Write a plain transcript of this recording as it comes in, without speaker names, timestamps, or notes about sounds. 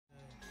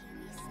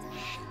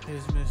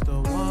It's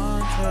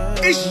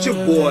your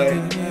boy,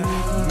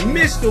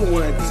 Mr.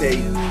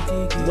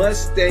 Onetake,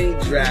 Mustang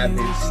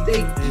driving,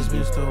 steak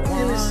eating,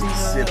 Tennessee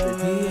sipping,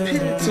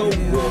 pinto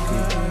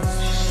walking,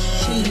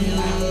 she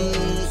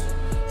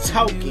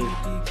talking,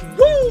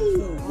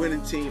 woo,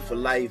 winning team for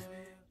life.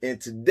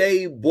 And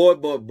today,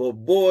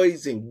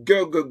 boys and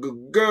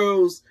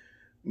girls,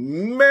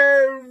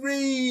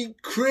 Merry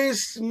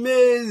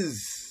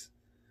Christmas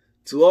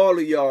to all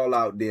of y'all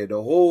out there. The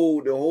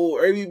whole,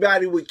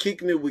 everybody with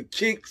Kicking It With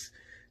Kicks.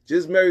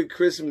 Just Merry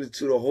Christmas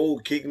to the whole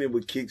Kicking It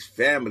With Kicks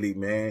family,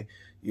 man.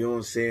 You know what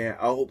I'm saying?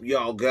 I hope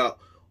y'all got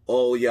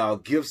all y'all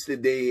gifts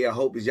today. I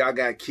hope y'all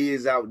got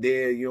kids out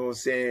there, you know what I'm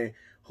saying?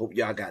 Hope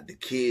y'all got the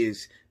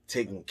kids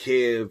taken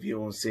care of, you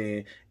know what I'm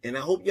saying? And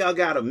I hope y'all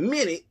got a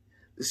minute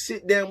to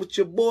sit down with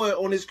your boy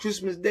on this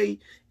Christmas day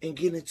and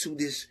get into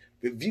this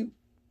review,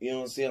 you know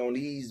what I'm saying, on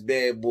these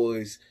bad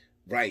boys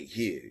right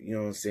here, you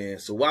know what I'm saying?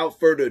 So without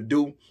further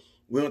ado,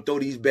 we're going to throw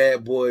these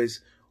bad boys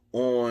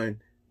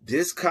on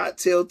this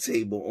cocktail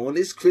table on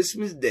this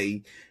Christmas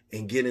day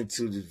and get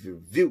into the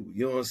review,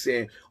 you know what I'm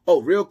saying?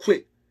 Oh, real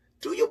quick,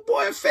 do your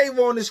boy a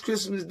favor on this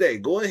Christmas day.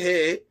 Go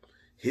ahead,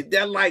 hit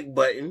that like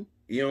button,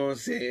 you know what I'm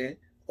saying?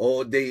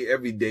 All day,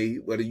 every day,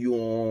 whether you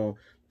on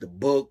the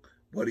book,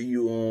 whether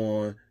you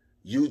on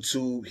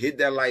YouTube, hit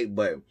that like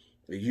button.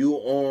 If you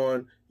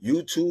on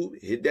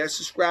YouTube, hit that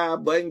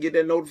subscribe button, get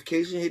that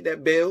notification, hit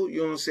that bell, you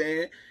know what I'm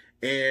saying?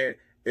 And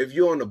if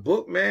you're on the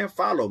book, man,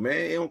 follow, man.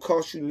 It don't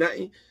cost you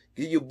nothing.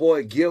 Give your boy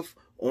a gift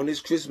on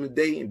this Christmas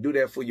day and do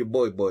that for your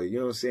boy, you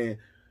know what I'm saying?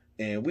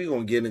 And we're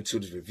going to get into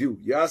this review.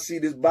 Y'all see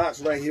this box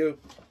right here?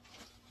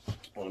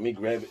 Oh, let me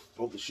grab it.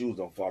 Hope the shoes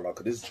don't fall off,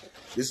 because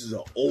this is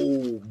an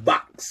old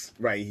box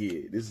right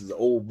here. This is an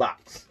old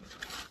box.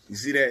 You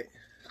see that?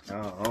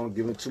 I don't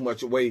give it too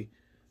much away.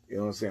 You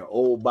know what I'm saying?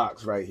 Old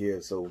box right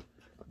here. So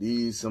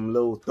these some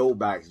little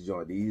throwbacks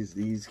joint.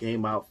 These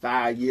came out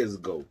 5 years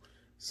ago.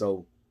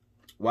 So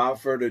without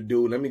further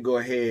ado, let me go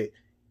ahead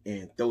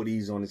and throw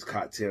these on this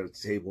cocktail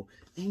table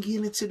and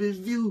get into the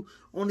review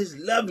on this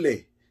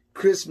lovely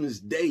Christmas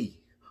day.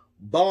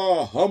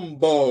 Bar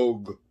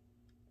humbug.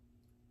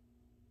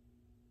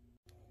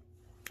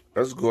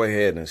 Let's go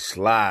ahead and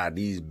slide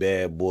these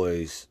bad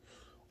boys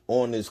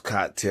on this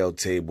cocktail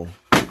table.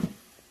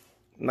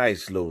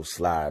 Nice little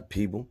slide,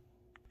 people.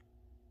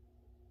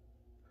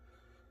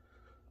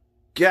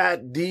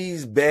 Got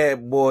these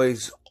bad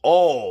boys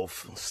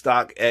off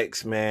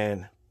StockX,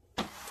 man.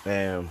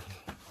 And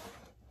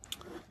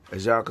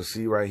as y'all can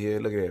see right here,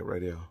 look at that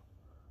right there.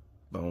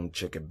 Boom,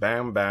 chicken,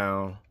 bam,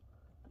 bam.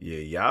 Yeah,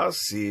 y'all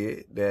see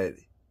it. That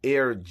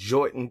Air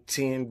Jordan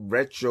 10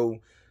 Retro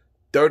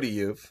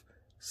 30th.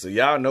 So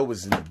y'all know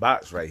what's in the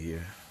box right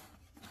here.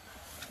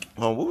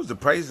 What was the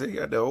price? They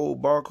got the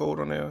old barcode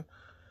on there.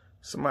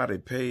 Somebody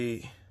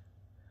paid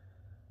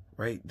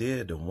right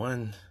there the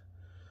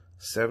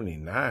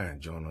 $179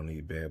 joint on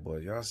these bad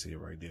boys. Y'all see it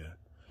right there.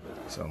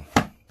 So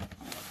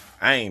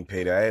I ain't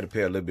paid that. I had to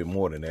pay a little bit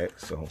more than that.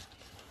 So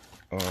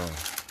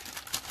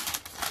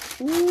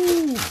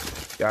ooh,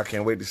 y'all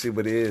can't wait to see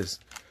what it is.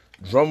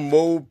 Drum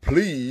roll,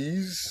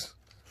 please.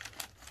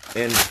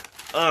 And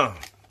oh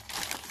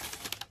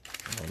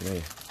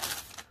man.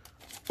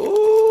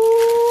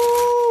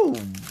 Ooh,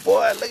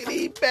 boy, look at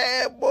these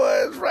bad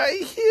boys right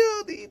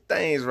here. These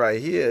things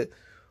right here.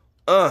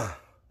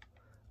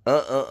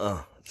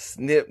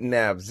 Snip,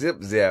 nap,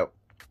 zip, zap.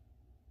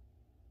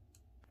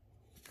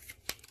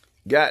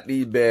 Got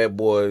these bad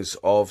boys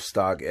off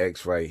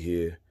StockX right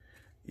here.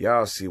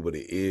 Y'all see what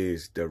it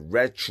is. The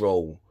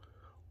retro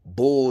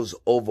Bulls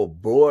over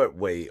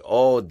Broadway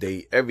all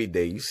day, every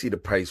day. You see the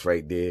price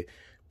right there.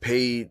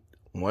 Paid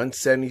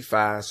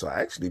 $175, so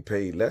I actually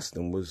paid less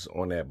than was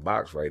on that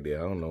box right there.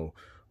 I don't know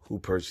who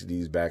purchased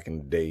these back in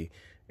the day.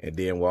 And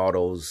then with all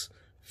those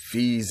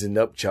fees and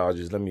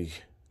upcharges, let me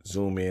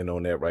zoom in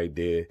on that right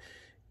there,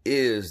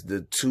 is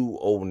the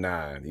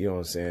 $209. You know what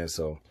I'm saying?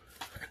 So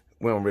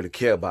we don't really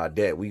care about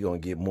that. We're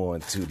going to get more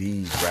into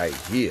these right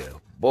here.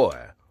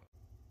 Boy,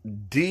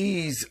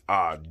 these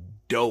are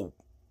dope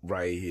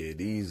right here.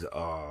 These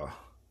are,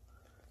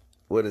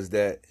 what is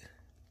that?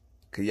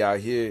 Can y'all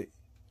hear it?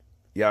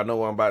 Y'all know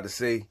what I'm about to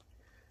say?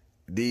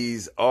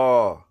 These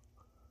are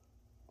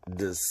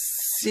the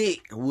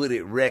sick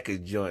wooded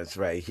record joints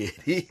right here.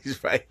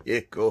 These right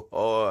here go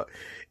hard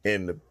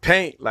in the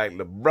paint like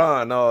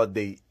LeBron all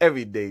day,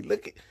 every day.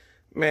 Look at,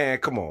 man,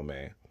 come on,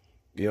 man.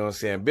 You know what I'm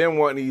saying? Been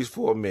wanting these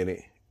for a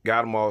minute.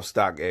 Got them off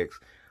StockX.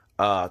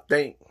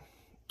 Think,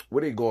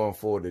 what they going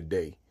for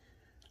today?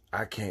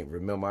 I can't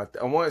remember.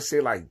 I want to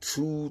say like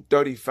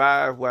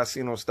 $235 what I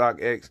seen on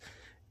StockX.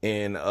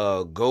 And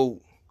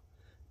GOAT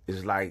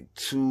is like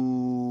I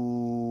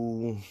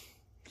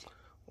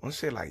want to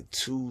say like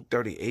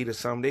 $238 or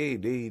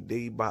something.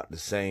 They about the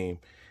same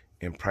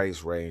in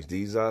price range.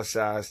 These are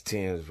size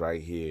 10s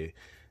right here.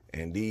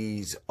 And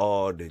these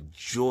are the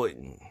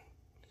Jordan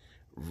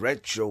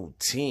Retro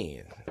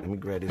 10. Let me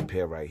grab this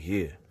pair right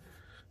here.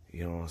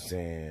 You know what I'm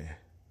saying?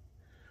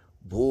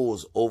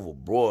 Bulls over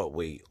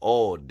Broadway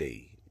all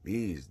day.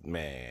 These,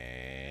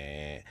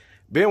 man.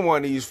 Been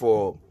one of these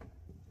for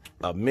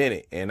a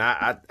minute, and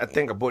I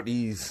think I bought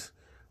these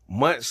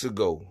months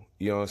ago.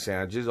 You know what I'm saying?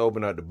 I just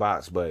opened up the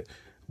box, but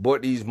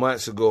bought these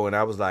months ago, and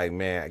I was like,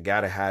 man, I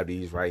gotta have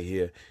these right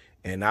here.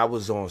 And I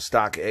was on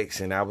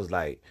StockX, and I was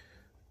like,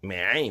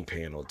 man, I ain't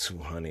paying no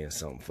 200 or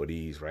something for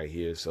these right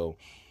here. So,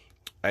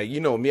 you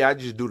know me, I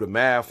just do the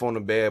math on the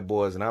bad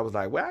boys, and I was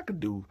like, well, I could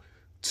do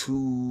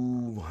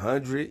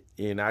 200,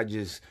 and I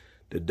just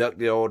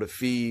deducted all the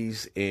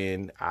fees,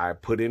 and I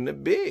put in the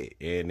bid,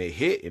 and it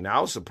hit, and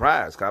I was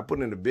surprised, because I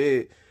put in the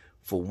bid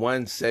for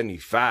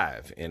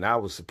 175, and I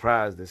was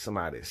surprised that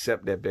somebody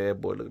accept that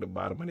bad boy. Look at the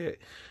bottom of that,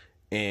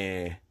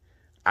 and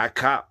I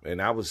copped,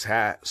 and I was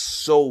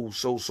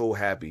so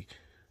happy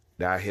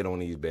that I hit on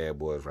these bad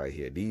boys right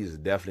here. These are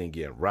definitely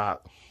getting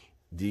rocked.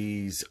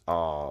 These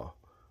are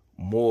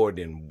more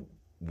than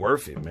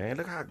worth it, man.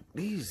 Look how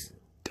these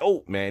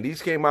dope, man.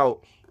 These came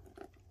out,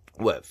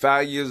 what,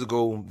 5 years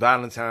ago,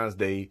 Valentine's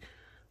Day,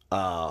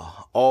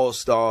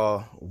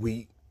 All-Star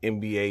Week,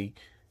 NBA,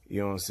 you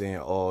know what I'm saying,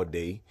 all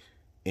day.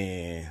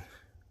 And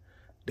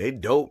they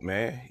dope,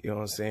 man. You know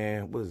what I'm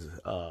saying? What is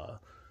it,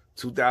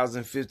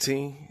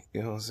 2015,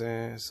 you know what I'm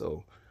saying?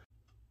 So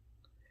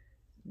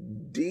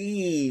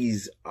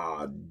these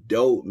are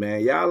dope,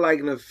 man. Y'all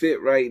liking the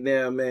fit right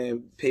now,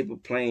 man. Paper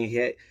plane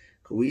hat.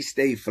 We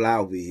stay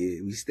flowery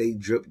here. We stay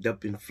dripped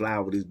up in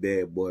flower with this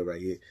bad boy right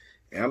here.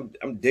 And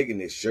I'm digging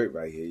this shirt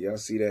right here. Y'all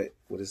see that?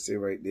 What it say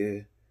right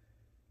there?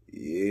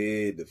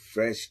 Yeah, the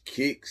fresh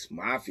kicks,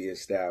 mafia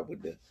style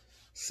with the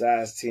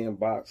size 10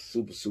 box.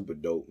 Super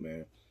dope,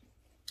 man.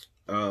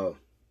 That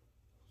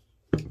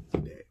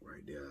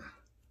right there.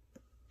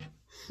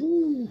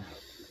 Whew.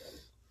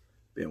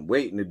 Been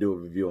waiting to do a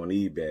review on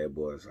these bad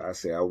boys. I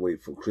say I'll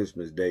wait for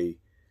Christmas Day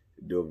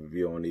to do a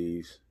review on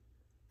these.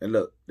 And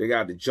look, they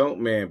got the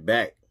Jumpman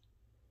back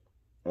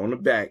on the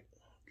back,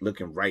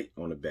 looking right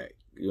on the back.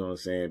 You know what I'm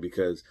saying?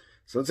 Because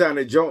sometimes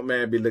the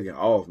Jumpman be looking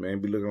off, man.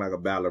 Be looking like a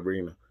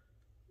ballerina.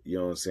 You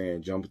know what I'm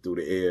saying? Jumping through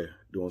the air,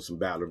 doing some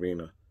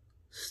ballerina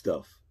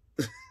stuff.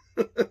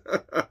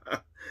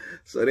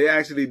 So they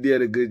actually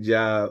did a good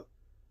job,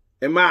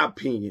 in my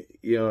opinion,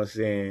 you know what I'm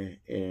saying,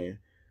 in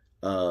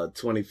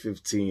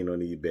 2015 on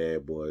these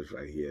bad boys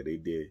right here. They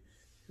did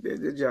a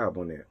good job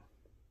on that.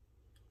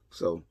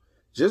 So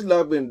just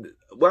loving,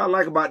 what I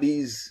like about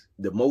these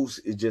the most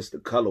is just the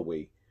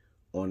colorway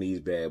on these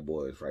bad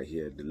boys right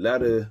here. The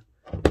leather,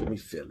 let me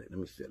feel it.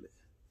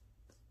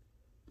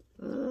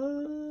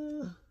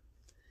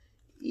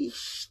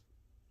 It's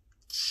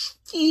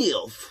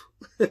stiff.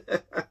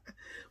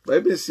 But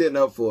it's been sitting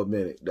up for a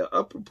minute. The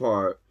upper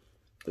part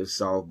is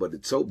soft, but the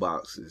toe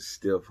box is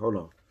stiff. Hold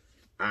on.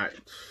 I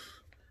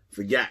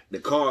forgot the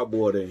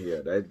cardboard in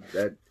here.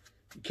 That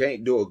you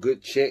can't do a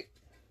good check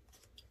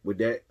with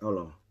that. Hold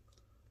on.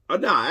 Oh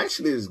no,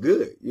 actually it's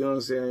good. You know what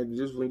I'm saying?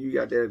 Just when you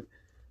got that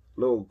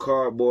little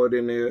cardboard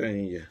in there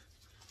and your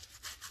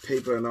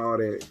paper and all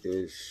that,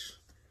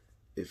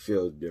 it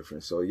feels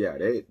different. So yeah,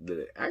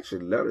 the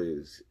actual leather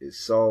is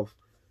soft.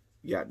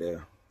 You got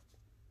the,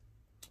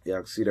 y'all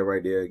can see that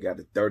right there. You got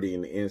the 30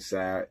 in the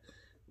inside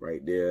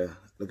right there.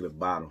 Look at the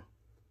bottom.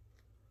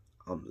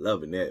 I'm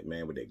loving that,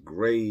 man, with that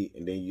gray,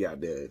 and then you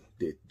got the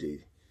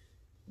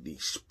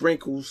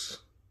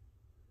sprinkles.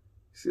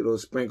 See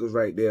those sprinkles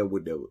right there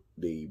with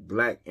the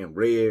black and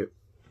red.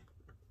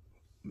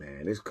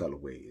 Man, this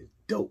colorway is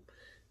dope.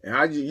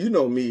 And you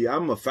know me,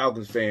 I'm a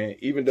Falcons fan,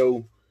 even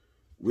though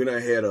we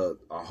done had a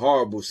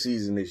horrible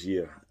season this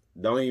year.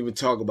 Don't even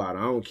talk about it.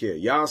 I don't care.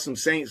 Y'all some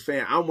Saints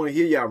fan. I don't want to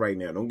hear y'all right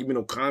now. Don't give me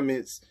no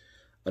comments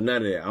or none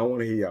of that. I don't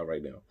want to hear y'all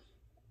right now.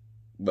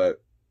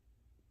 But,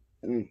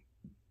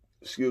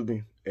 excuse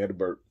me, I had a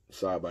burp.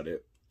 Sorry about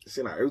that.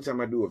 See, now, every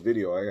time I do a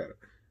video, I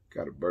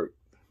got a burp.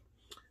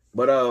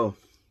 But,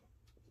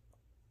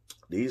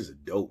 these are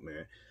dope,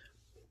 man.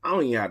 I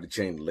don't even have to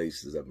change the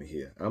laces up in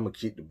here. I'm going to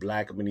keep the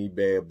black up in these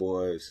bad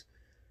boys.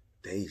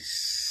 They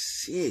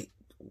sick.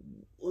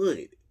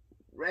 Wood.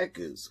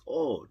 Records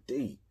all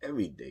day,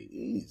 every day.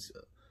 These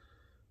are,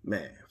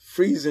 man,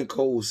 freezing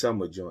cold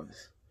summer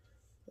joints.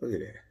 Look at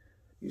that.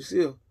 You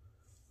see them?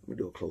 Let me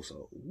do a close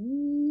up.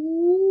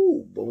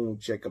 Ooh, boom,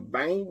 chicka,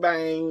 bang,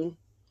 bang.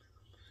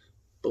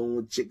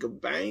 Boom,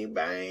 chicka, bang,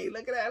 bang.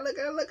 Look at that, look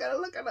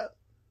at that.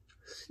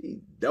 She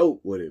dope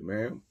with it,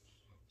 man.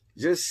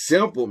 Just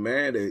simple,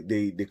 man.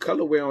 The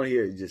colorway on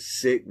here is just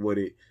sick with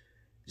it.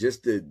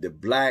 Just the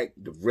black,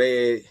 the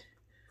red,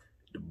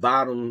 the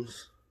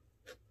bottoms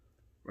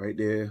right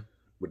there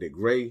with the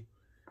gray,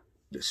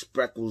 the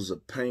speckles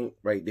of paint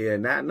right there.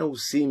 Not no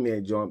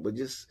cement joint, but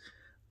just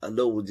a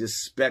little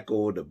just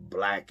speckle of the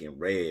black and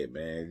red,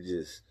 man.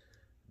 Just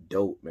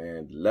dope,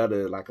 man.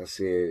 Leather, like I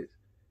said,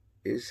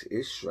 it's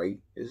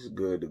straight. It's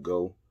good to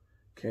go.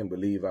 Can't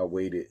believe I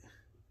waited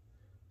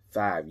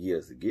 5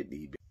 years to get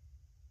these.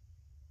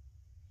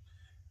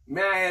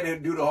 Man, I had to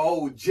do the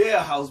whole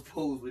jailhouse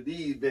pose with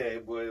these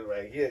bad boys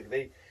right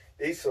here.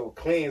 They so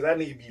clean. I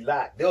need to be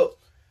locked up.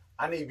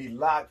 I need to be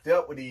locked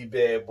up with these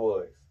bad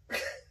boys.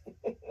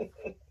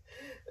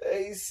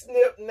 Hey,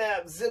 snip,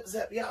 nap, zip,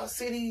 zap. Y'all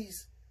see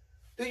these?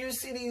 Do you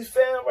see these,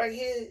 fam, right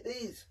here?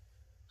 These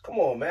Come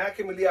on, man. I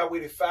can't believe I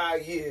waited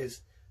 5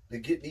 years to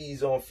get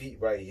these on feet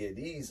right here.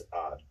 These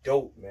are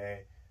dope, man.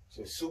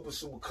 Just super,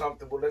 super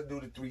comfortable. Let's do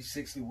the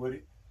 360 with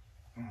it.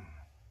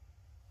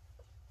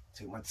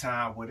 Take my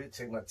time with it.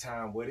 Take my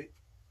time with it.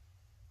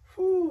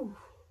 Whew.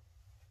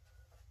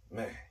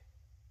 Man.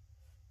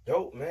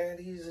 Dope, man.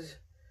 These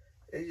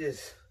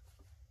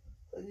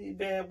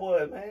bad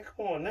boys, man.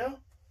 Come on now.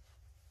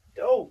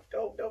 Dope,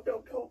 dope, dope,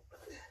 dope, dope.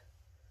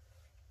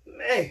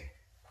 Man.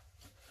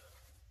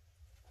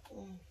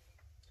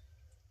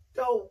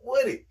 Dope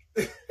with it.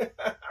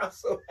 I'm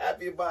so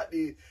happy about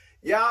these.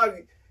 Y'all,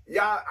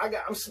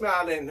 I'm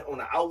smiling on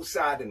the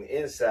outside and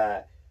the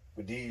inside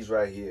with these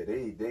right here.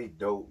 They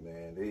dope,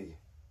 man. They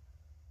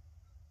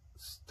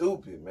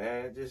stupid,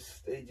 man.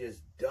 They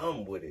just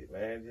dumb with it,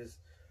 man. Just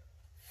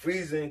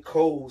freezing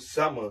cold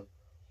summer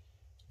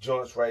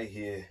joints right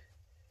here.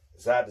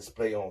 It's our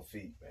display on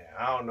feet, man.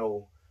 I don't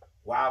know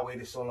why I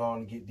waited so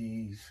long to get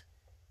these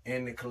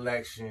in the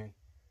collection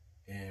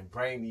and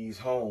bring these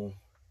home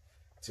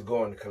to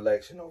go in the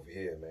collection over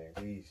here, man.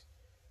 These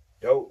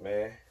dope,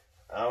 man.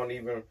 I don't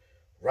even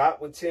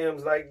rock with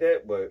Timbs like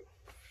that, but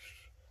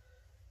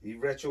these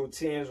retro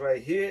Timbs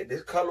right here,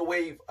 this color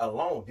wave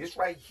alone, this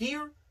right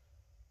here,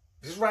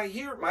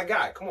 my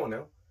guy, come on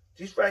now.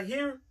 This right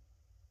here,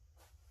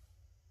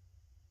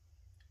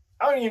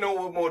 I don't even know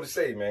what more to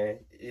say, man.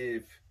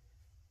 If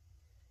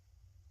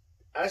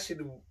I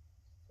should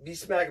be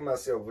smacking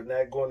myself for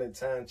not going in the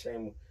time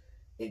chamber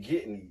and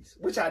getting these,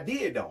 which I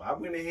did though. I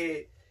went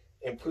ahead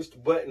and pushed the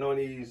button on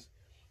these,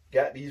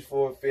 got these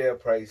for a fair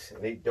price,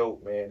 and they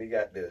dope, man. They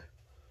got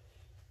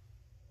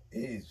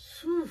these,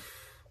 whew,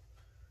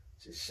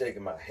 just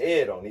shaking my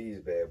head on these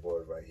bad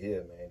boys right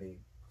here, man. They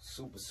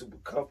super, super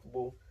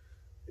comfortable.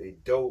 They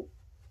dope.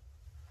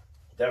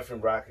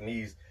 Definitely rocking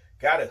these.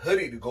 Got a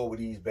hoodie to go with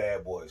these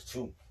bad boys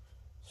too.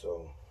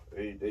 So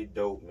they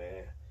dope,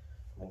 man.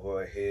 I'm gonna go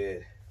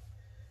ahead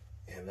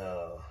and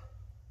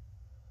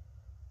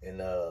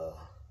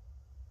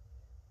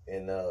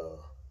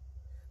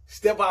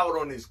step out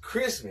on this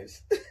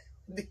Christmas.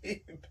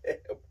 These bad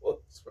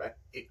boys right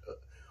here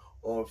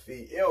on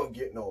feet. It don't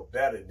get no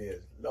better than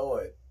this.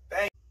 Lord,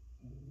 thank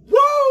you.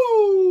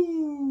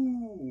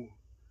 Woo!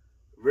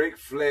 Ric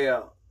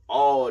Flair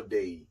all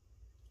day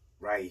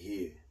right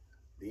here.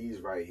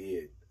 These right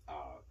here.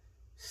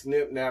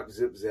 Snip, nap,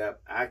 zip, zap.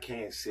 I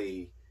can't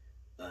say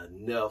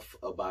enough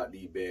about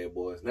these bad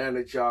boys. Now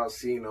that y'all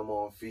seen them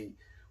on feet,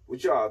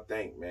 what y'all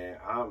think, man?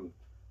 I'm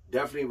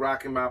definitely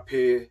rocking my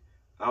pair.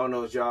 I don't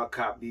know if y'all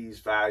copped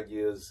these 5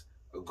 years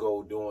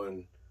ago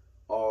during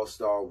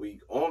All-Star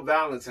Week on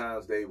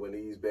Valentine's Day when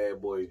these bad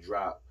boys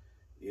dropped,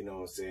 you know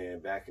what I'm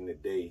saying, back in the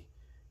day.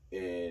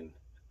 And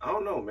I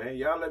don't know, man.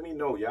 Y'all let me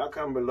know. Y'all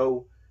comment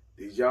below.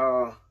 Did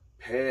y'all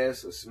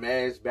pass or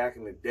smash back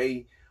in the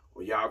day?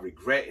 Or y'all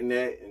regretting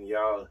that and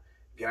y'all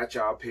got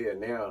y'all pair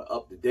now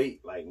up to date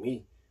like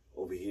me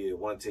over here,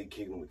 Onetake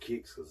kicking with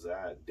kicks, because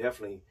I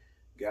definitely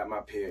got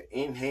my pair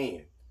in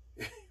hand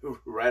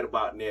right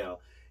about now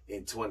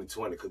in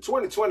 2020. Because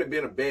 2020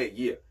 been a bad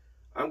year.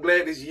 I'm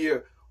glad this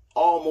year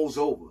almost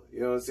over.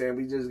 You know what I'm saying?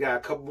 We just got a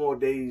couple more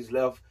days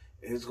left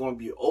and it's going to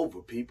be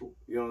over, people.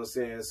 You know what I'm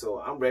saying? So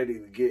I'm ready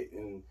to get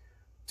in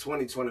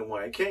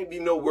 2021. It can't be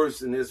no worse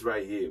than this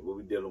right here, what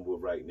we're dealing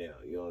with right now.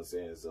 You know what I'm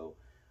saying? So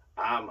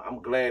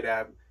I'm glad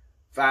that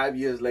 5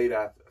 years later,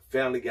 I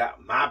finally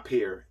got my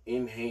pair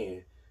in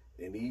hand.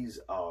 And these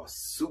are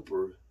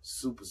super,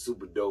 super,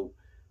 super dope.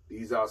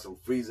 These are some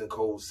freezing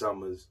cold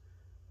summers.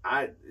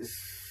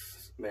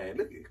 Man,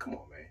 look at it. Come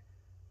on, man.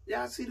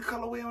 Y'all see the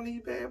colorway on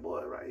these bad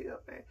boys right here,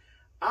 man.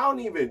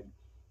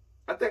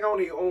 I think I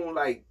only own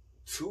like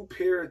 2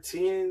 pair of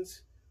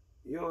 10s.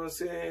 You know what I'm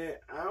saying?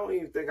 I don't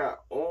even think I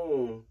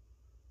own,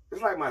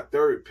 it's like my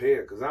 3rd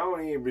pair, because I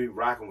don't even be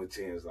rocking with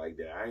 10s like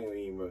that. I ain't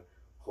even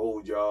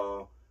hold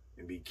y'all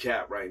and be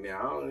capped right now.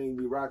 I don't even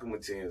be rocking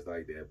with 10s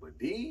like that. But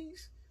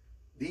these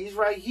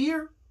right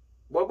here,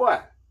 boy.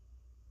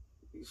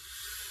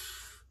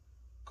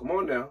 Come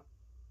on now.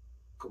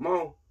 Come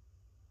on.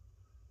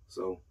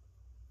 So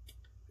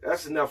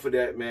that's enough of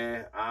that,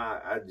 man.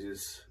 I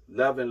just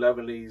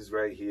loving these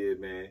right here,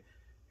 man.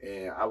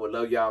 And I would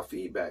love y'all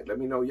feedback. Let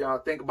me know y'all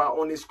think about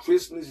on this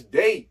Christmas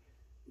day.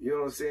 You know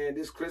what I'm saying?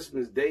 This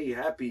Christmas day.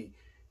 Happy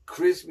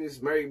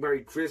Christmas.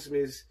 Merry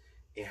Christmas.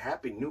 And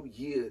Happy New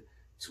Year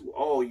to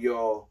all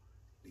y'all,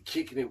 the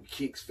Kicking It With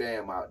Kicks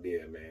fam out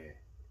there, man.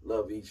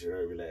 Love each and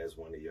every last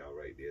one of y'all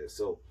right there.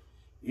 So,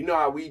 you know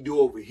how we do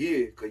over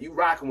here, because you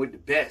rocking with the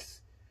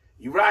best.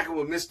 You rocking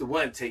with Mr.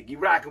 Onetake. You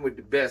rocking with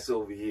the best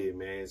over here,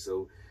 man.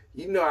 So,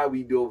 you know how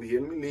we do over here.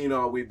 Let me lean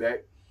all the way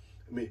back.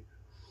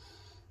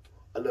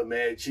 I look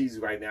mad cheesy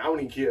right now. I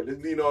don't even care.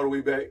 Let's lean all the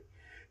way back.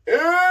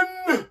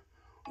 And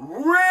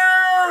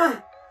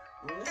we're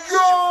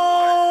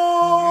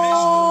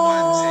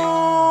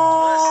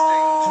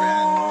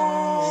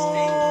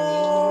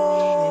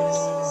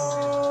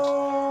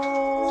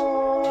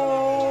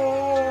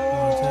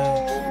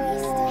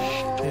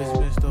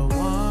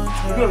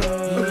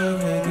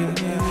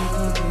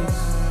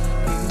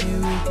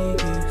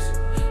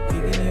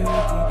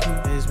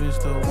It's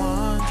Mr.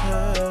 Onetake.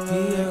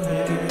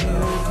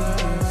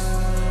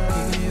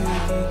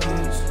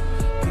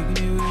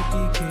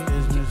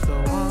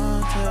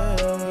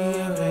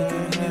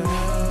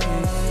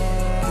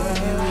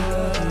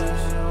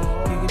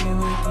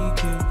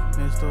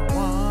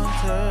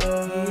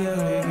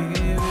 Onetake.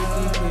 Kicking it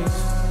with kicks.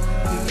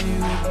 Kicking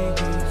it with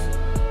kicks.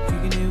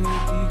 Kicking it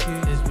with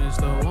kicks. It's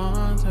Mr.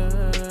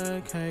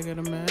 Onetake. Hey, got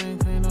a man,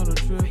 clean all the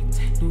drip.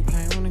 New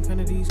paint when it come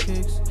to these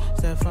kicks.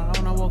 Step 5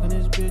 when I walk in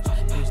this bitch.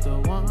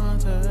 Mr.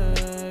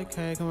 Onetake.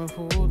 Hey, coming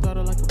full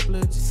throttle like a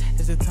blitz.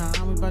 It's the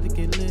time we about to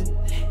get lit.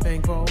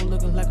 Bankroll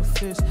looking like a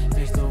fist.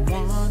 Mr.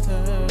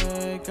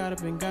 Onetake.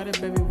 Got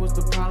it, baby, what's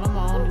the problem?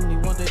 I only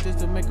need one day just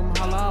to make them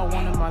holler. I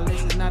wanted my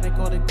laces, now they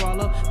call it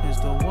crawler.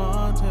 Mr.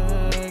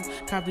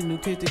 Onetake. Cop the new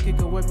kicks to kick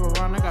away for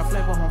around. I got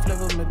flavor, home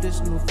flavor,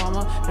 medicinal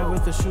farmer. And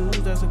with the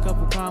shoes, that's a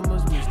couple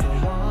commas. Mr.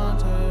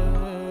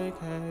 Onetake.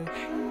 Hey.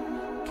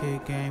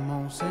 Kick game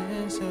on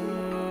sensei.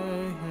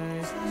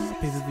 Hey.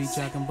 People be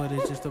jocking, but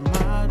it's just a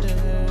mild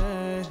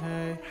day.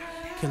 Hey.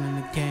 Killing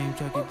the game,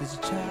 try to get this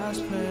a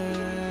child's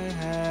play.